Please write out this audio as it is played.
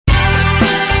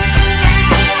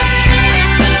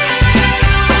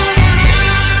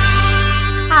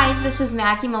this is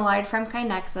Maggie Millard from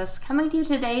KaiNexus, coming to you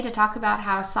today to talk about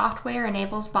how software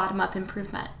enables bottom-up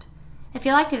improvement. If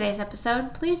you like today's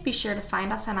episode, please be sure to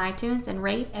find us on iTunes and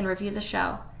rate and review the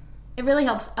show. It really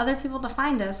helps other people to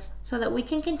find us so that we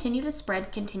can continue to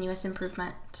spread continuous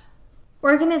improvement.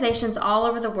 Organizations all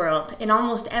over the world, in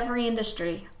almost every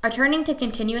industry, are turning to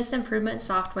continuous improvement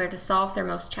software to solve their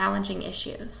most challenging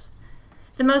issues.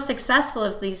 The most successful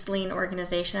of these lean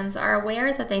organizations are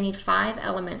aware that they need 5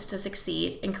 elements to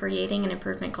succeed in creating an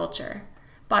improvement culture: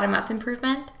 bottom-up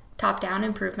improvement, top-down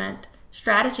improvement,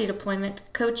 strategy deployment,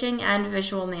 coaching, and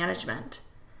visual management.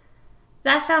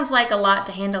 That sounds like a lot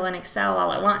to handle in Excel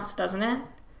all at once, doesn't it?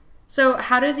 So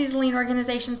how do these lean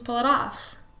organizations pull it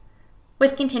off?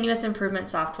 With continuous improvement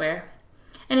software.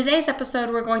 In today's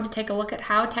episode, we're going to take a look at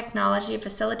how technology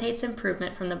facilitates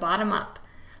improvement from the bottom up,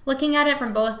 looking at it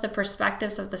from both the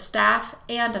perspectives of the staff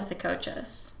and of the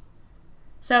coaches.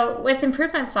 So with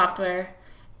improvement software,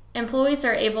 employees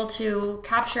are able to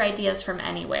capture ideas from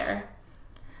anywhere.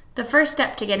 The first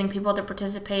step to getting people to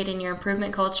participate in your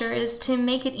improvement culture is to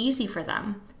make it easy for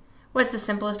them. What's the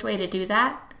simplest way to do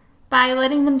that? By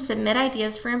letting them submit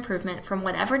ideas for improvement from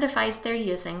whatever device they're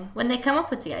using when they come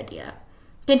up with the idea.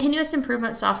 Continuous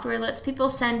improvement software lets people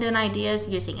send in ideas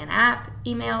using an app,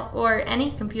 email, or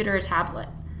any computer or tablet.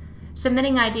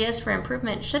 Submitting ideas for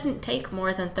improvement shouldn't take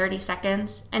more than 30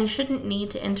 seconds, and you shouldn't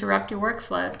need to interrupt your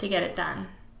workflow to get it done.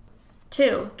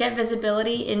 2. Get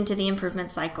visibility into the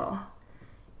improvement cycle.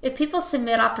 If people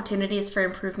submit opportunities for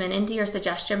improvement into your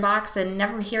suggestion box and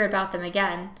never hear about them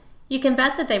again, you can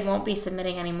bet that they won't be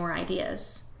submitting any more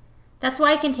ideas. That's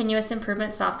why continuous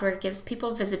improvement software gives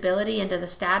people visibility into the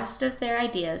status of their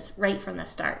ideas right from the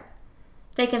start.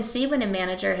 They can see when a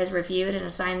manager has reviewed and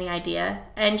assigned the idea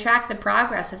and track the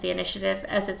progress of the initiative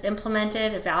as it's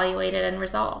implemented, evaluated, and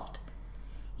resolved.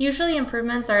 Usually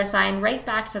improvements are assigned right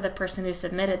back to the person who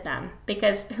submitted them,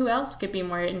 because who else could be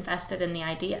more invested in the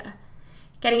idea?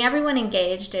 Getting everyone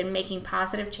engaged in making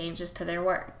positive changes to their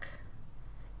work.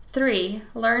 3.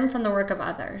 Learn from the work of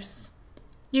others.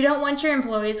 You don't want your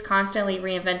employees constantly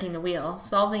reinventing the wheel,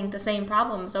 solving the same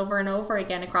problems over and over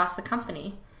again across the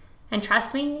company. And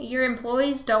trust me, your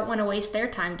employees don't want to waste their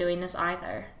time doing this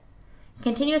either.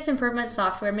 Continuous improvement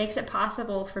software makes it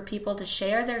possible for people to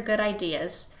share their good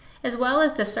ideas, as well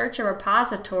as to search a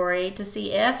repository to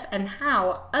see if and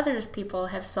how other people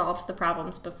have solved the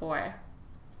problems before.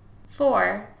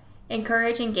 4.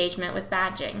 Encourage engagement with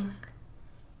badging.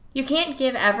 You can't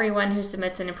give everyone who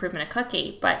submits an improvement a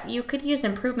cookie, but you could use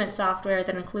improvement software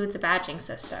that includes a badging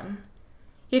system.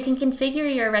 You can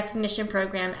configure your recognition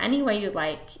program any way you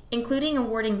like, including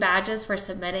awarding badges for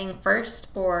submitting first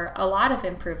or a lot of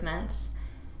improvements,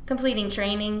 completing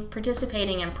training,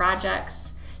 participating in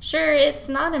projects. Sure, it's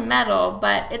not a medal,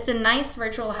 but it's a nice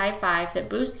virtual high five that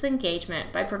boosts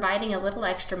engagement by providing a little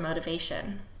extra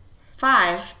motivation.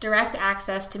 5. Direct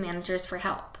access to managers for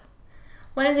help.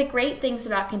 One of the great things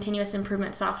about continuous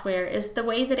improvement software is the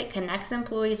way that it connects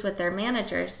employees with their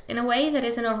managers in a way that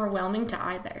isn't overwhelming to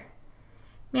either.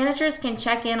 Managers can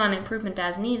check in on improvement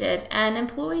as needed, and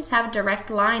employees have a direct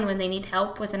line when they need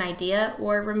help with an idea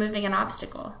or removing an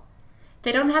obstacle.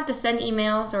 They don't have to send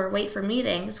emails or wait for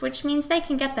meetings, which means they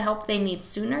can get the help they need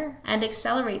sooner and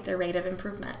accelerate their rate of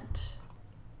improvement.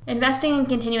 Investing in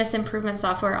continuous improvement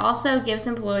software also gives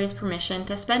employees permission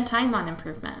to spend time on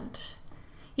improvement.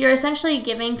 You're essentially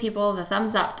giving people the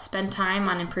thumbs up to spend time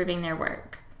on improving their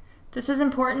work. This is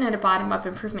important in a bottom-up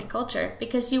improvement culture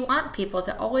because you want people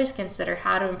to always consider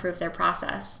how to improve their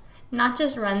process, not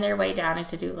just run their way down a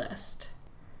to-do list.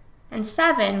 And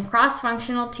 7,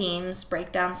 cross-functional teams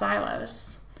break down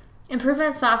silos.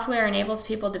 Improvement software enables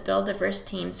people to build diverse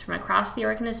teams from across the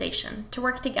organization to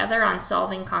work together on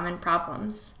solving common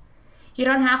problems. You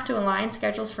don't have to align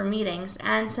schedules for meetings,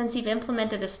 and since you've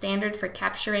implemented a standard for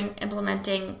capturing,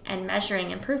 implementing, and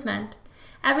measuring improvement,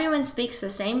 everyone speaks the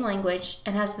same language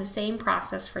and has the same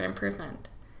process for improvement.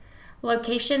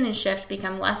 Location and shift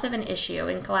become less of an issue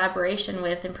in collaboration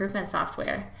with improvement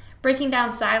software, breaking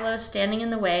down silos standing in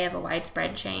the way of a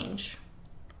widespread change.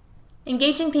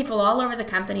 Engaging people all over the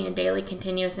company in daily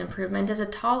continuous improvement is a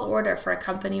tall order for a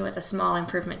company with a small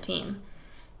improvement team.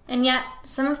 And yet,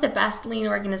 some of the best lean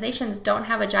organizations don't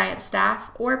have a giant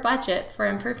staff or budget for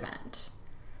improvement.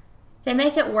 They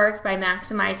make it work by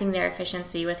maximizing their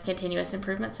efficiency with continuous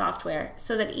improvement software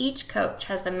so that each coach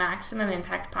has the maximum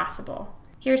impact possible.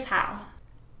 Here's how.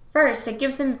 First, it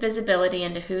gives them visibility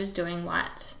into who's doing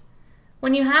what.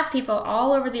 When you have people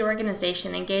all over the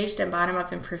organization engaged in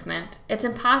bottom-up improvement, it's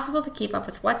impossible to keep up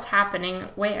with what's happening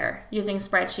where using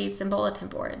spreadsheets and bulletin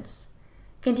boards.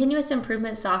 Continuous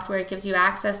improvement software gives you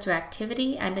access to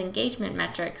activity and engagement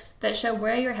metrics that show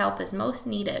where your help is most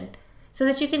needed so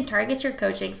that you can target your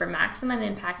coaching for maximum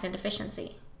impact and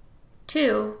efficiency.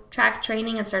 2. Track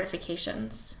training and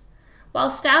certifications. While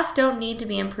staff don't need to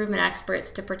be improvement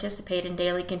experts to participate in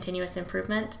daily continuous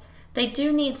improvement, they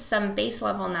do need some base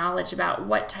level knowledge about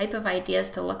what type of ideas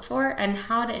to look for and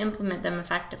how to implement them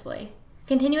effectively.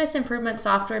 Continuous improvement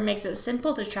software makes it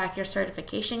simple to track your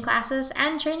certification classes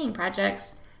and training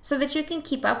projects so that you can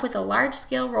keep up with a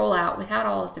large-scale rollout without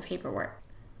all of the paperwork.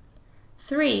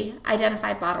 3.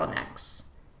 Identify bottlenecks.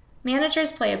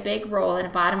 Managers play a big role in a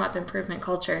bottom-up improvement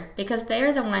culture because they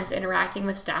are the ones interacting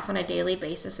with staff on a daily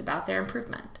basis about their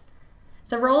improvement.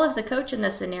 The role of the coach in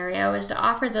this scenario is to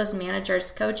offer those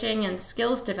managers coaching and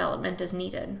skills development as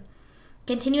needed.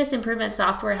 Continuous improvement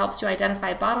software helps you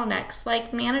identify bottlenecks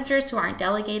like managers who aren't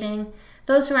delegating,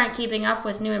 those who aren't keeping up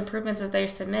with new improvements that they're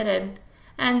submitted,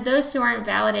 and those who aren't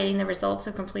validating the results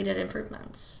of completed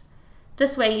improvements.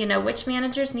 This way you know which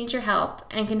managers need your help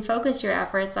and can focus your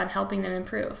efforts on helping them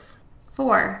improve.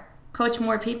 4. Coach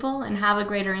more people and have a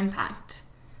greater impact.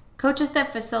 Coaches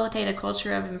that facilitate a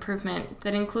culture of improvement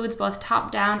that includes both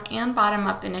top-down and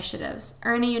bottom-up initiatives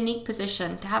are in a unique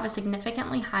position to have a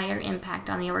significantly higher impact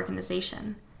on the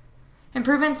organization.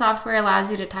 Improvement software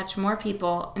allows you to touch more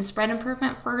people and spread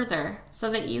improvement further so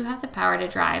that you have the power to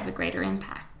drive a greater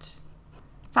impact.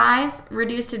 5.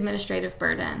 Reduced administrative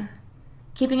burden.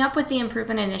 Keeping up with the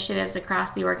improvement initiatives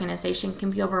across the organization can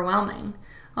be overwhelming.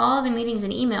 All the meetings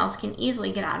and emails can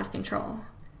easily get out of control.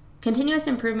 Continuous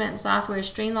improvement software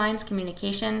streamlines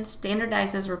communication,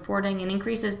 standardizes reporting, and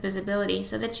increases visibility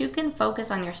so that you can focus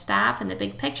on your staff and the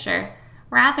big picture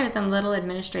rather than little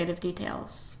administrative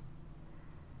details.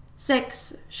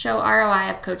 6. Show ROI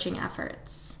of coaching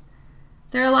efforts.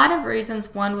 There are a lot of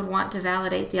reasons one would want to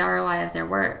validate the ROI of their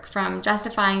work, from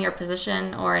justifying your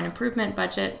position or an improvement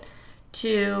budget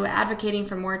to advocating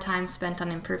for more time spent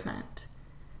on improvement.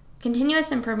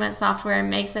 Continuous improvement software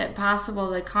makes it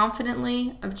possible to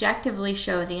confidently, objectively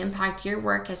show the impact your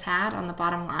work has had on the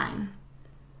bottom line.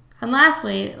 And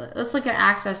lastly, let's look at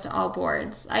access to all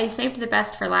boards. I saved the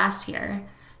best for last here.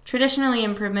 Traditionally,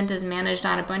 improvement is managed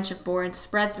on a bunch of boards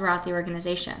spread throughout the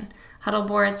organization. Huddle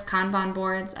boards, Kanban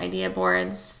boards, idea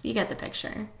boards, you get the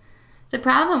picture. The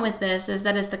problem with this is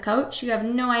that as the coach, you have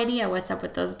no idea what's up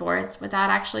with those boards without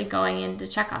actually going in to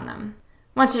check on them.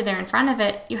 Once you're there in front of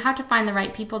it, you have to find the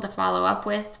right people to follow up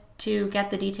with to get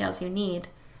the details you need.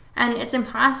 And it's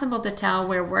impossible to tell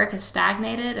where work has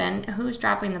stagnated and who's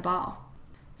dropping the ball.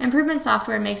 Improvement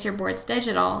software makes your boards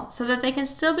digital so that they can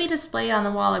still be displayed on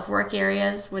the wall of work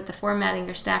areas with the formatting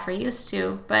your staff are used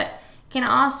to, but can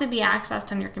also be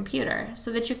accessed on your computer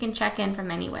so that you can check in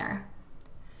from anywhere.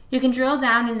 You can drill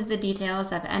down into the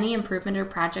details of any improvement or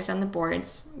project on the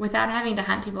boards without having to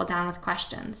hunt people down with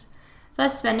questions,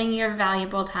 thus spending your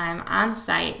valuable time on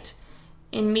site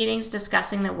in meetings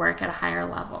discussing the work at a higher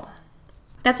level.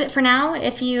 That's it for now.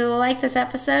 If you like this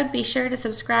episode, be sure to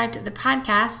subscribe to the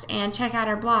podcast and check out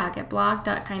our blog at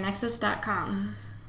blog.kinexus.com.